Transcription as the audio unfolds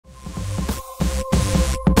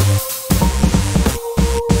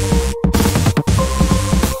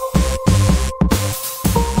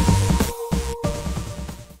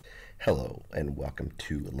welcome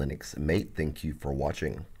to Linux Mate. Thank you for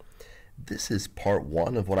watching. This is part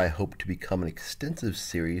one of what I hope to become an extensive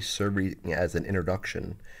series serving as an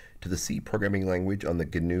introduction to the C programming language on the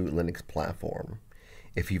GNU Linux platform.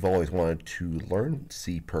 If you've always wanted to learn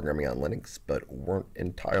C programming on Linux but weren't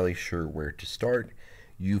entirely sure where to start,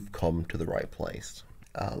 you've come to the right place.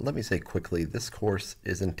 Let me say quickly, this course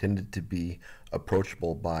is intended to be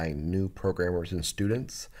approachable by new programmers and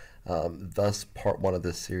students. Thus, part one of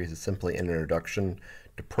this series is simply an introduction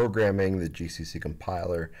to programming, the GCC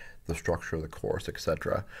compiler, the structure of the course,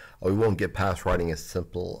 etc. We won't get past writing a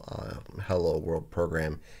simple hello world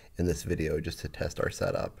program in this video just to test our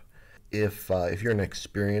setup. If you're an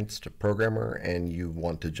experienced programmer and you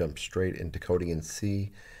want to jump straight into coding in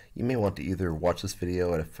C, you may want to either watch this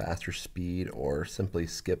video at a faster speed or simply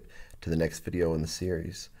skip to the next video in the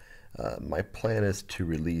series. My plan is to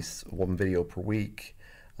release one video per week,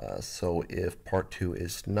 so if part two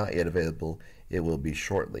is not yet available, it will be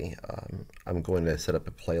shortly. I'm going to set up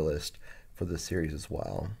a playlist for this series as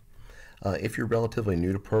well. If you're relatively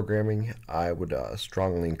new to programming, I would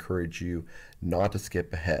strongly encourage you not to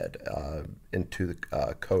skip ahead into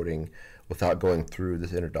the coding without going through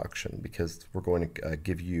this introduction, because we're going to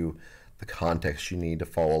give you the context you need to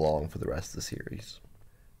follow along for the rest of the series.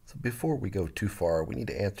 So before we go too far, we need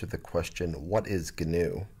to answer the question, what is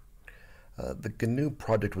GNU? The GNU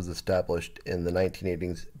project was established in the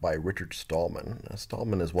 1980s by Richard Stallman.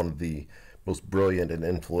 Stallman is one of the most brilliant and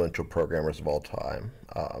influential programmers of all time.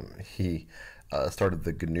 He started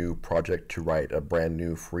the GNU project to write a brand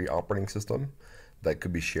new free operating system that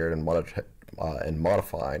could be shared and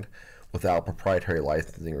modified without proprietary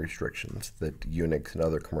licensing restrictions that Unix and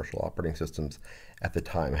other commercial operating systems at the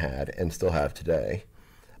time had and still have today.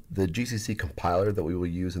 The GCC compiler that we will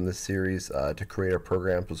use in this series to create our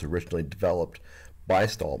programs was originally developed by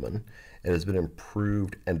Stallman. It has been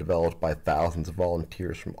improved and developed by thousands of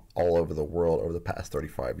volunteers from all over the world over the past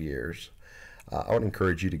 35 years. I would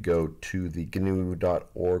encourage you to go to the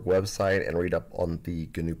GNU.org website and read up on the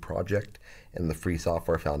GNU project and the Free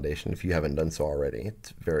Software Foundation if you haven't done so already.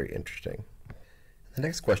 It's very interesting. The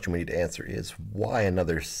next question we need to answer is, why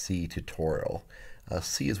another C tutorial?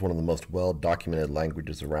 C is one of the most well-documented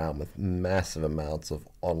languages around, with massive amounts of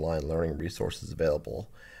online learning resources available.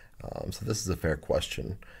 So this is a fair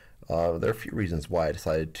question. There are a few reasons why I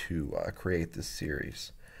decided to create this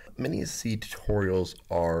series. Many C tutorials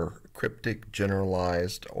are cryptic,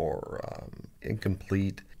 generalized, or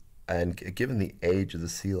incomplete, and given the age of the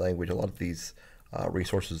C language, a lot of these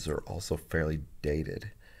resources are also fairly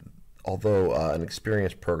dated. Although an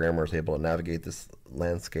experienced programmer is able to navigate this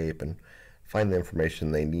landscape and find the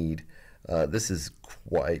information they need, this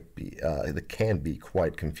can be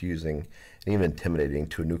quite confusing and even intimidating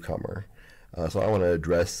to a newcomer. So I want to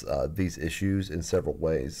address these issues in several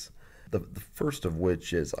ways. The first of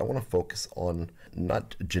which is I want to focus on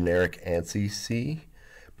not generic ANSI C,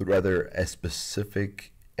 but rather a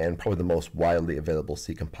specific and probably the most widely available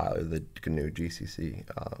C compiler, the GNU GCC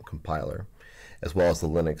compiler, as well as the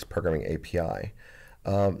Linux programming API.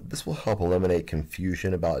 This will help eliminate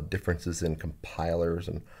confusion about differences in compilers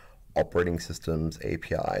and operating systems,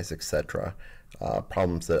 APIs, etc.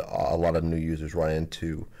 Problems that a lot of new users run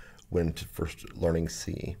into when first learning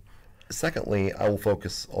C. Secondly, I will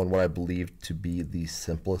focus on what I believe to be the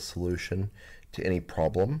simplest solution to any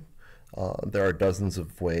problem. There are dozens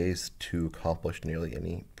of ways to accomplish nearly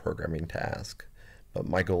any programming task, but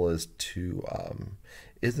my goal isn't to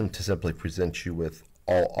simply present you with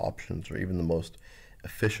all options or even the most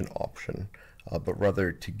efficient option, but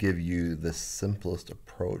rather to give you the simplest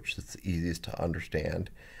approach that's easiest to understand,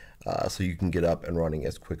 so you can get up and running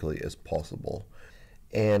as quickly as possible.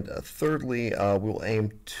 And thirdly, we will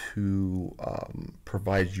aim to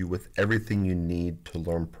provide you with everything you need to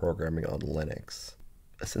learn programming on Linux.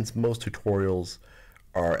 Since most tutorials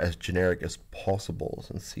are as generic as possible,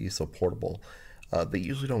 since C is so portable, they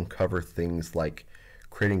usually don't cover things like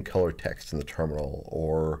creating color text in the terminal,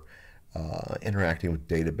 or interacting with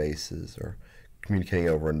databases, or communicating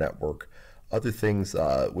over a network, other things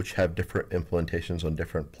which have different implementations on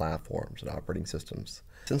different platforms and operating systems.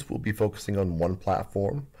 Since we'll be focusing on one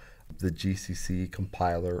platform, the GCC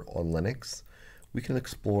compiler on Linux, we can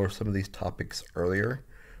explore some of these topics earlier,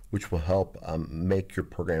 which will help make your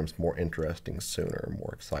programs more interesting sooner,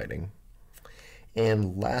 more exciting.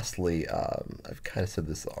 And lastly, I've kind of said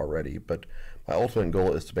this already, but my ultimate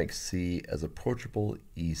goal is to make C as approachable,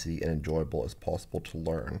 easy, and enjoyable as possible to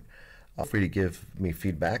learn. Feel free to give me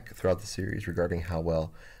feedback throughout the series regarding how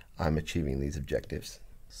well I'm achieving these objectives.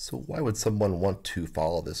 So why would someone want to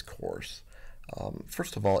follow this course?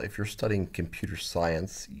 First of all, if you're studying computer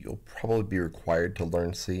science, you'll probably be required to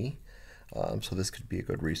learn C. So this could be a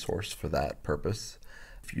good resource for that purpose.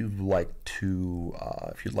 If you'd like to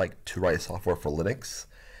write software for Linux,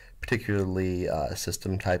 particularly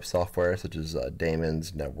system type software such as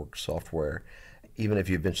daemons, network software, even if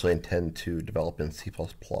you eventually intend to develop in C++,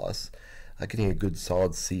 getting a good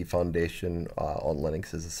solid C foundation on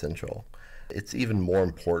Linux is essential. It's even more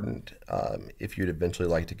important if you'd eventually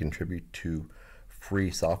like to contribute to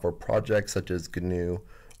free software projects such as GNU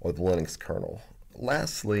or the Linux kernel.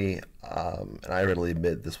 Lastly, and I readily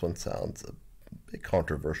admit this one sounds a bit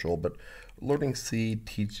controversial, but learning C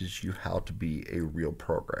teaches you how to be a real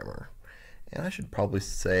programmer. And I should probably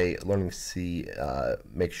say learning C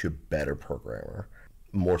makes you a better programmer,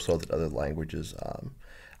 more so than other languages.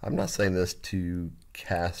 I'm not saying this to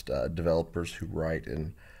cast developers who write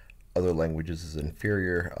in other languages as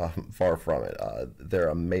inferior. Far from it. There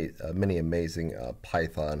are many amazing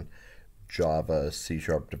Python, Java, C#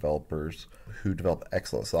 developers who develop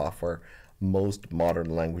excellent software. Most modern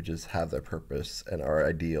languages have their purpose and are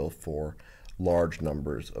ideal for large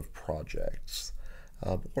numbers of projects.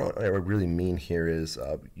 What I really mean here is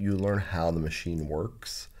you learn how the machine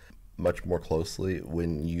works much more closely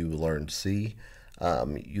when you learn C.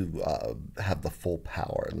 You have the full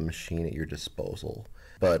power of the machine at your disposal,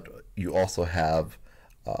 but you also have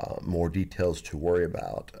more details to worry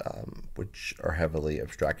about, which are heavily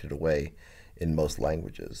abstracted away in most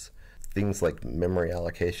languages. Things like memory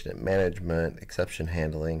allocation and management, exception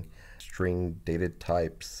handling, string data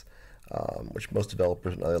types, which most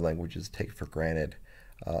developers in other languages take for granted,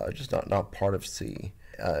 are just not part of C.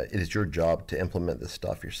 It is your job to implement this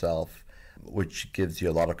stuff yourself, which gives you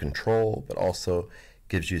a lot of control, but also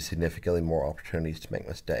gives you significantly more opportunities to make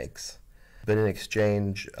mistakes. But in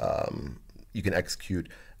exchange, you can execute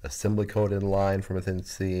assembly code in line from within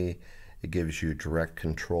C. It gives you direct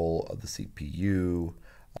control of the CPU.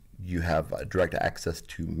 You have direct access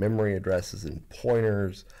to memory addresses and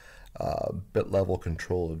pointers, bit level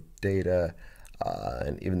control of data,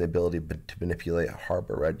 and even the ability to manipulate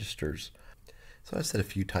hardware registers. So I've said a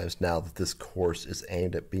few times now that this course is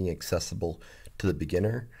aimed at being accessible to the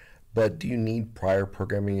beginner, but do you need prior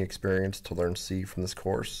programming experience to learn C from this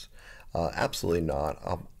course? Absolutely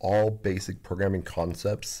not. All basic programming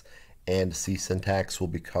concepts and C syntax will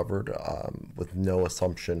be covered with no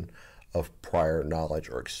assumption of prior knowledge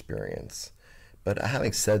or experience. But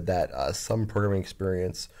having said that, some programming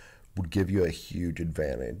experience would give you a huge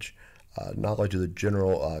advantage. Knowledge of the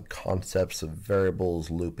general concepts of variables,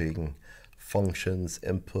 looping, functions,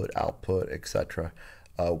 input, output, etc.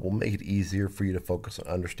 Will make it easier for you to focus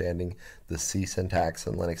on understanding the C syntax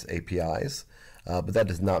and Linux APIs, but that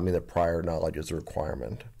does not mean that prior knowledge is a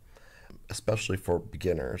requirement. Especially for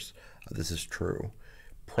beginners, this is true.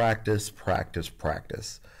 Practice, practice,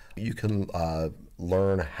 practice. You can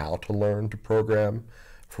learn how to learn to program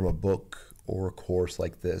from a book or a course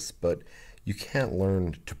like this, but you can't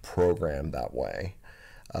learn to program that way.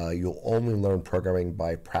 You'll only learn programming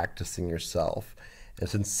by practicing yourself. And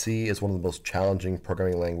since C is one of the most challenging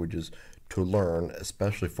programming languages to learn,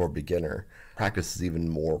 especially for a beginner, practice is even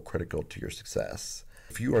more critical to your success.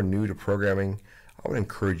 If you are new to programming, I would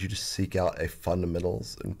encourage you to seek out a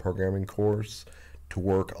fundamentals in programming course to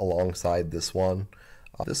work alongside this one.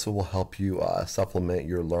 This will help you supplement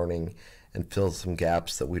your learning and fill some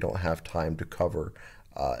gaps that we don't have time to cover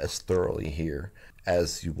as thoroughly here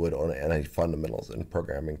as you would on any fundamentals in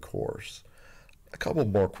programming course. A couple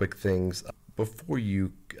more quick things. Before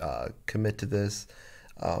you commit to this,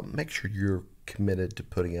 make sure you're committed to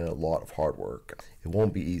putting in a lot of hard work. It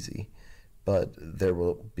won't be easy, but it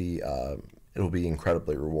will be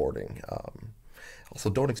incredibly rewarding. Also,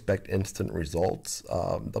 don't expect instant results.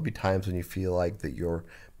 There'll be times when you feel like that you're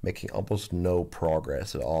making almost no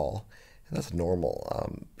progress at all, and that's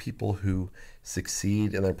normal. People who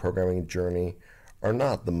succeed in their programming journey are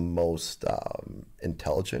not the most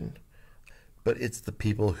intelligent, but it's the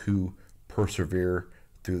people who persevere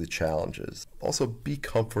through the challenges. Also, be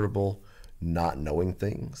comfortable not knowing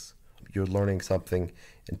things. You're learning something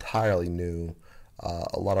entirely new.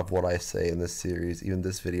 A lot of what I say in this series, even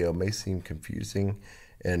this video, may seem confusing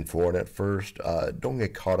and foreign at first. Don't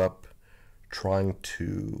get caught up trying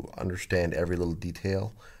to understand every little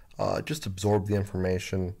detail. Just absorb the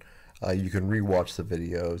information. You can rewatch the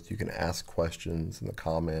videos. You can ask questions in the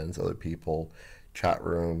comments, other people, chat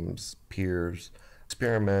rooms, peers.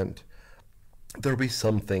 Experiment. There'll be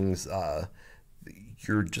some things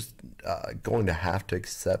you're just going to have to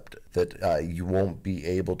accept that you won't be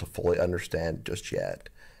able to fully understand just yet.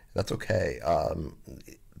 That's okay.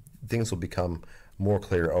 Things will become more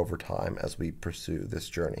clear over time as we pursue this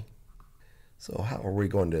journey. So how are we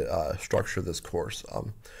going to structure this course? We're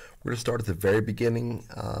going to start at the very beginning.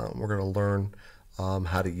 We're going to learn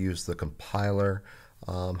how to use the compiler,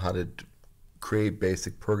 how to create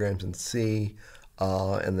basic programs in C,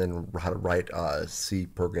 and then how to write C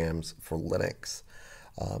programs for Linux.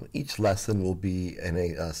 Each lesson will be in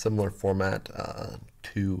a similar format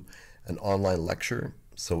to an online lecture.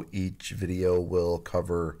 So each video will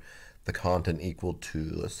cover the content equal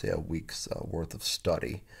to, let's say, a week's worth of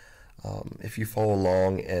study. If you follow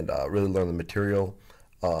along and really learn the material,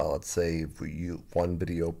 let's say if you one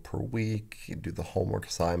video per week, you do the homework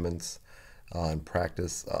assignments and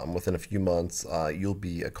practice, within a few months, you'll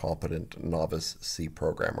be a competent novice C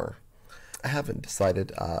programmer. I haven't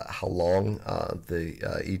decided how long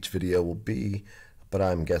each video will be, but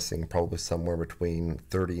I'm guessing probably somewhere between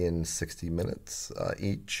 30 and 60 minutes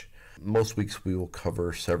each. Most weeks we will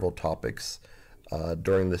cover several topics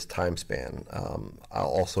during this time span. I'll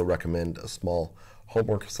also recommend a small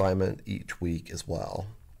homework assignment each week as well.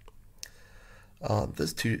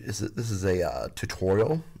 This is a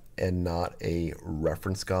tutorial and not a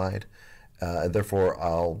reference guide, and therefore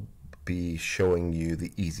I'll be showing you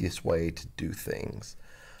the easiest way to do things.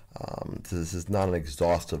 This is not an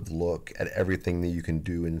exhaustive look at everything that you can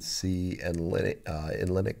do in C and in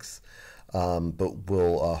Linux, but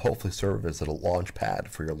will hopefully serve as a launch pad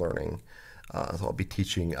for your learning. So I'll be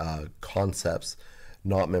teaching concepts,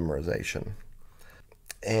 not memorization.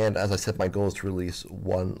 And as I said, my goal is to release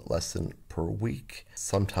one lesson per week.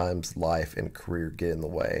 Sometimes life and career get in the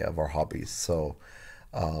way of our hobbies, so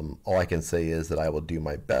all I can say is that I will do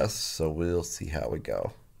my best, so we'll see how we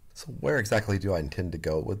go. So where exactly do I intend to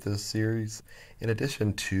go with this series? In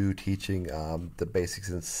addition to teaching the basics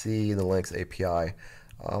in C and the Linux API,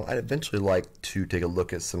 I'd eventually like to take a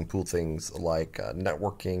look at some cool things like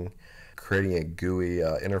networking, creating a GUI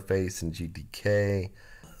interface in GTK,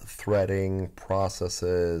 threading,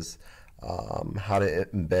 processes, how to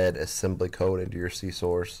embed assembly code into your C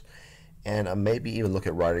source, and maybe even look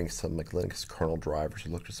at writing some Linux kernel drivers or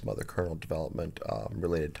look at some other kernel development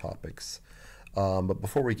related topics. But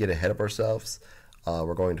before we get ahead of ourselves,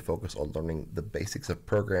 we're going to focus on learning the basics of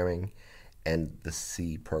programming and the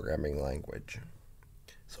C programming language.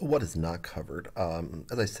 So what is not covered?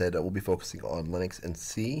 As I said, we'll be focusing on Linux and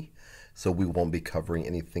C, so we won't be covering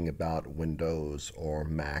anything about Windows or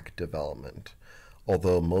Mac development,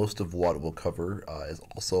 although most of what we'll cover is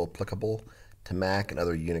also applicable to Mac and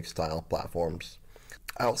other Unix-style platforms.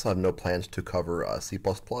 I also have no plans to cover C++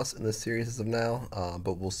 in this series as of now,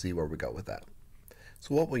 but we'll see where we go with that.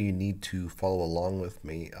 So what will you need to follow along with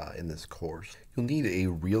me in this course? You'll need a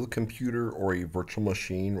real computer or a virtual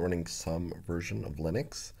machine running some version of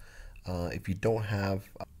Linux. If you don't have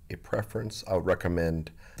a preference, I would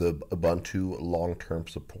recommend the Ubuntu Long-Term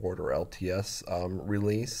Support or LTS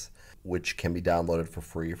release, which can be downloaded for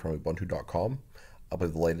free from ubuntu.com. I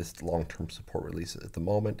believe the latest long-term support release at the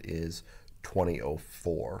moment is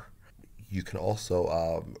 2004. You can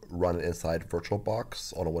also run it inside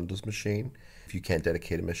VirtualBox on a Windows machine if you can't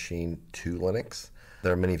dedicate a machine to Linux.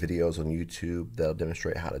 There are many videos on YouTube that'll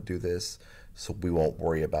demonstrate how to do this, so we won't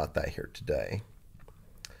worry about that here today.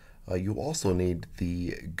 You also need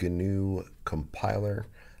the GNU compiler,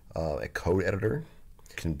 a code editor.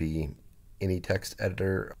 It can be any text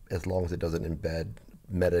editor as long as it doesn't embed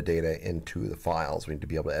metadata into the files. We need to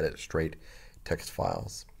be able to edit straight text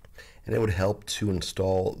files. And it would help to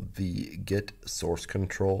install the Git source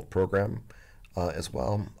control program as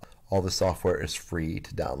well. All the software is free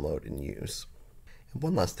to download and use. And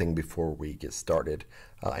one last thing before we get started.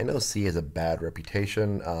 I know C has a bad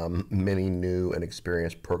reputation. Many new and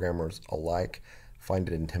experienced programmers alike find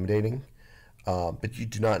it intimidating, but you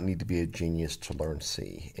do not need to be a genius to learn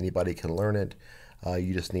C. Anybody can learn it.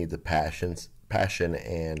 You just need the passion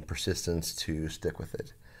and persistence to stick with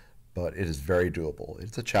it. But it is very doable.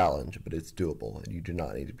 It's a challenge, but it's doable, and you do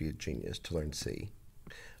not need to be a genius to learn C.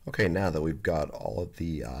 Okay, now that we've got all of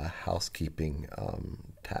the housekeeping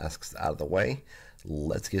tasks out of the way,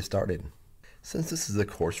 let's get started. Since this is a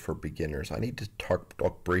course for beginners, I need to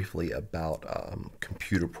talk briefly about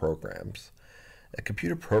computer programs. A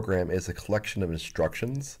computer program is a collection of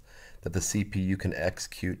instructions that the CPU can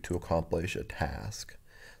execute to accomplish a task.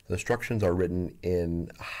 The instructions are written in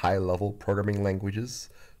high-level programming languages,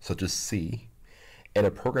 such as C, and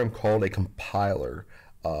a program called a compiler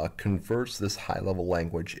converts this high-level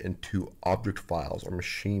language into object files or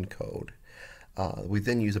machine code. We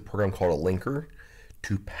then use a program called a linker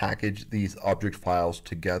to package these object files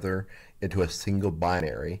together into a single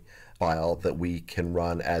binary file that we can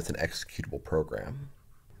run as an executable program.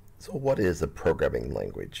 So what is a programming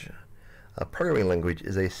language? A programming language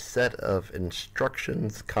is a set of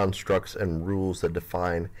instructions, constructs, and rules that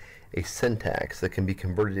define a syntax that can be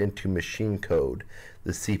converted into machine code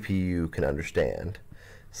the CPU can understand.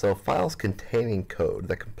 So files containing code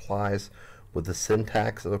that complies with the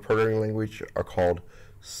syntax of a programming language are called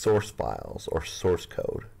source files or source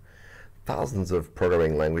code. Thousands of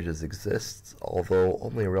programming languages exist, although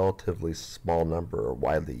only a relatively small number are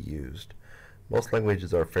widely used. Most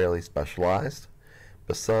languages are fairly specialized,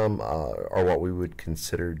 but some are what we would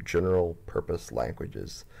consider general-purpose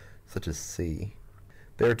languages, such as C.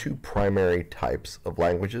 There are two primary types of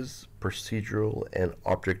languages, procedural and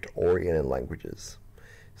object-oriented languages.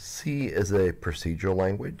 C is a procedural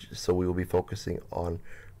language, so we will be focusing on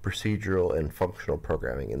procedural and functional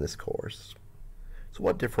programming in this course. So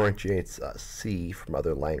what differentiates C from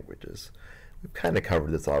other languages? We've kind of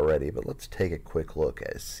covered this already, but let's take a quick look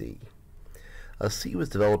at C. C was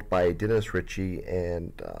developed by Dennis Ritchie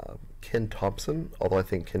and Ken Thompson, although I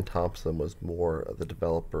think Ken Thompson was more the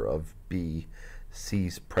developer of B,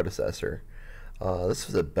 C's predecessor. This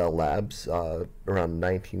was at Bell Labs around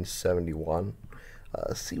 1971.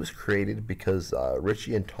 C was created because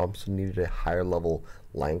Ritchie and Thompson needed a higher level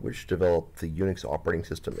language to develop the Unix operating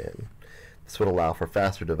system in. This would allow for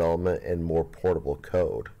faster development and more portable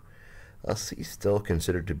code. C is still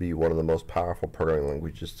considered to be one of the most powerful programming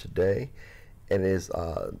languages today, and is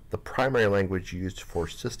the primary language used for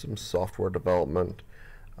system software development,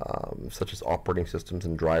 such as operating systems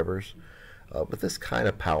and drivers. With this kind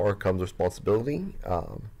of power comes responsibility,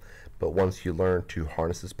 but once you learn to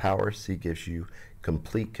harness this power, C gives you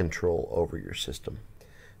complete control over your system.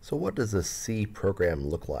 So what does a C program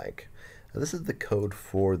look like? This is the code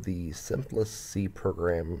for the simplest C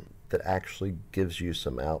program that actually gives you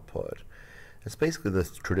some output. It's basically the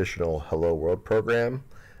traditional Hello World program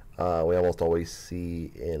we almost always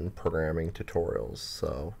see in programming tutorials,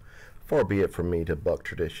 so far be it from me to buck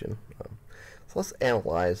tradition. So let's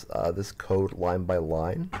analyze this code line by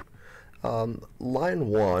line. Line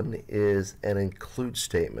 1 is an include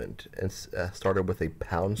statement, and started with a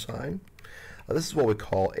pound sign. This is what we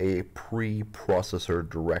call a preprocessor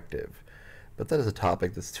directive, but that is a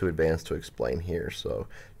topic that's too advanced to explain here, so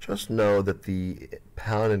just know that the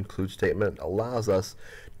pound include statement allows us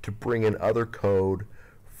to bring in other code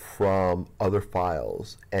from other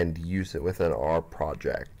files and use it within our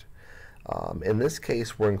project. In this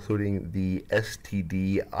case, we're including the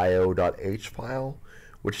stdio.h file,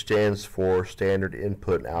 which stands for standard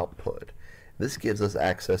input and output. This gives us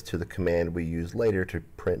access to the command we use later to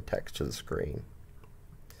print text to the screen.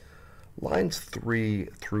 Lines 3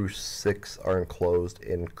 through 6 are enclosed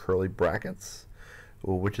in curly brackets,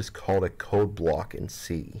 which is called a code block in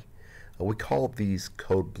C. We call these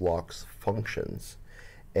code blocks functions,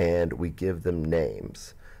 and we give them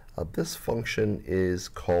names. This function is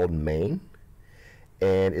called main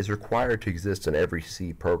and is required to exist in every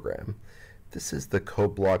C program. This is the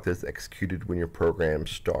code block that's executed when your program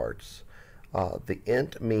starts. The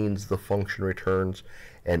int means the function returns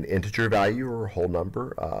an integer value or a whole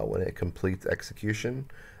number when it completes execution.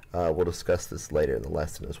 We'll discuss this later in the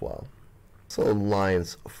lesson as well. So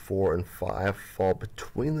lines 4 and 5 fall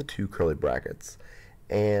between the two curly brackets,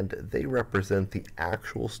 and they represent the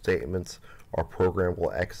actual statements our program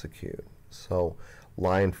will execute. So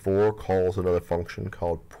line 4 calls another function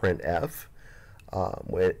called printf,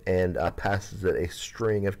 and passes it a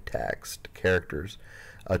string of text characters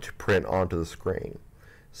to print onto the screen.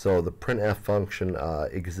 So the printf function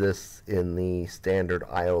exists in the standard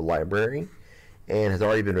IO library and has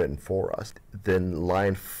already been written for us. Then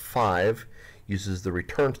line 5 uses the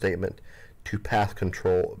return statement to pass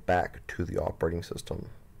control back to the operating system.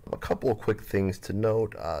 A couple of quick things to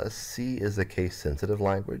note. C is a case-sensitive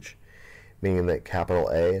language, meaning that capital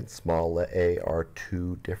A and small a are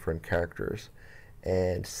two different characters.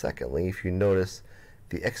 And secondly, if you notice,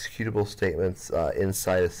 the executable statements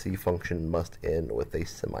inside a C function must end with a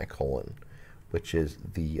semicolon, which is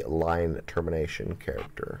the line termination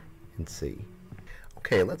character in C.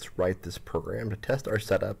 Okay, let's write this program to test our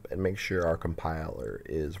setup and make sure our compiler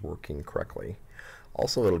is working correctly.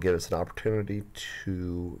 Also, it'll give us an opportunity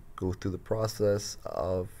to go through the process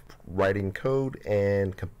of writing code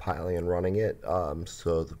and compiling and running it,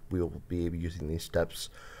 so that we'll be using these steps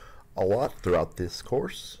a lot throughout this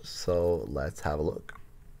course. So let's have a look.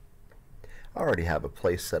 I already have a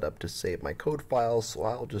place set up to save my code files, so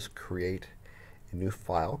I'll just create a new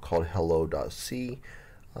file called hello.c.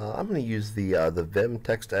 I'm going to use the Vim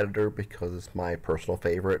text editor because it's my personal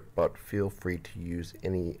favorite, but feel free to use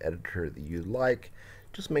any editor that you like.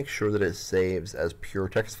 Just make sure that it saves as pure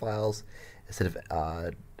text files instead of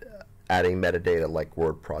adding metadata like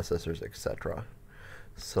word processors, etc.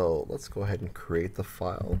 So let's go ahead and create the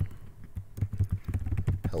file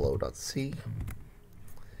hello.c,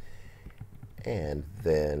 and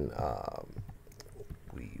then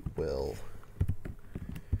we will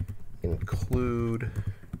include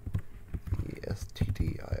the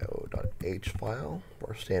stdio.h file,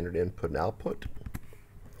 our standard input and output.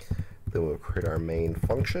 Then we'll create our main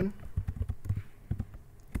function,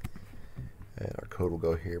 and our code will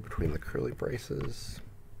go here between the curly braces.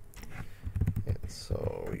 And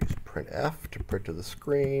so we use printf to print to the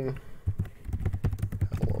screen,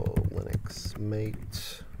 hello Linux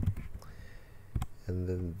mate, and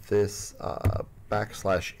then this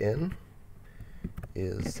 \n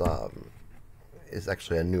is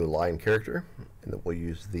actually a new line character, and then we'll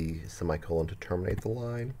use the semicolon to terminate the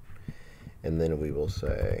line, and then we will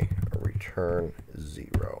say return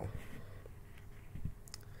 0.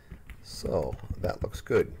 So that looks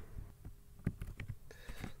good.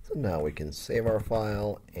 So now we can save our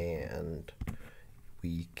file and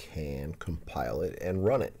we can compile it and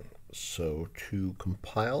run it. So to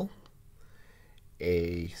compile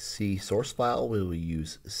a C source file, we will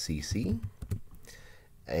use cc,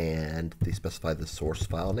 and they specify the source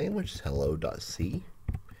file name, which is hello.c,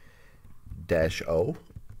 -o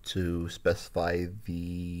to specify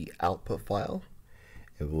the output file,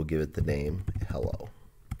 and we'll give it the name hello.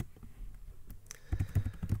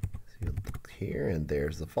 Here, and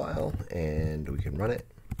there's the file, and we can run it.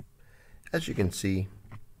 As you can see,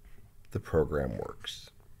 the program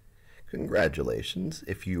works. Congratulations,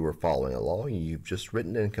 if you were following along, you've just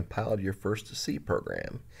written and compiled your first C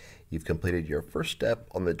program. You've completed your first step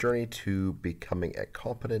on the journey to becoming a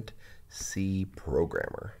competent C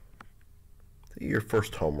programmer. Your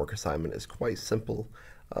first homework assignment is quite simple.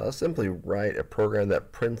 Simply write a program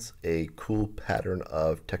that prints a cool pattern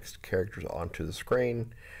of text characters onto the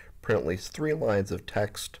screen. Print at least 3 lines of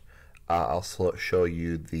text. I'll show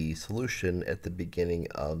you the solution at the beginning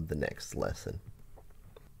of the next lesson.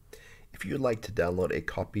 If you'd like to download a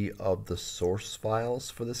copy of the source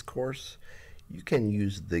files for this course, you can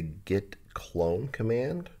use the git clone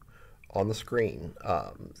command on the screen.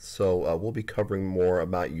 We'll be covering more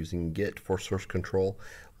about using git for source control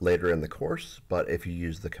later in the course, but if you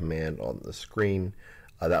use the command on the screen,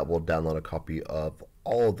 that will download a copy of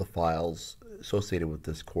all of the files associated with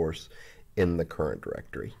this course in the current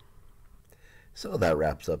directory. So that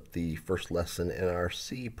wraps up the first lesson in our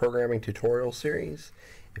C programming tutorial series.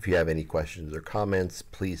 If you have any questions or comments,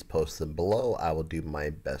 please post them below. I will do my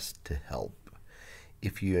best to help.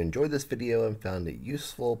 If you enjoyed this video and found it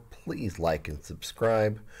useful, please like and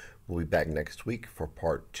subscribe. We'll be back next week for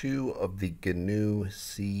part 2 of the GNU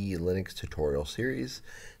C Linux tutorial series.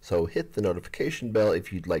 So hit the notification bell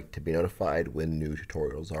if you'd like to be notified when new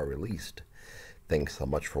tutorials are released. Thanks so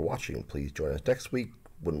much for watching. Please join us next week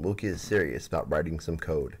when we'll get serious about writing some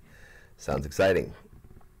code. Sounds exciting.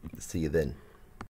 See you then.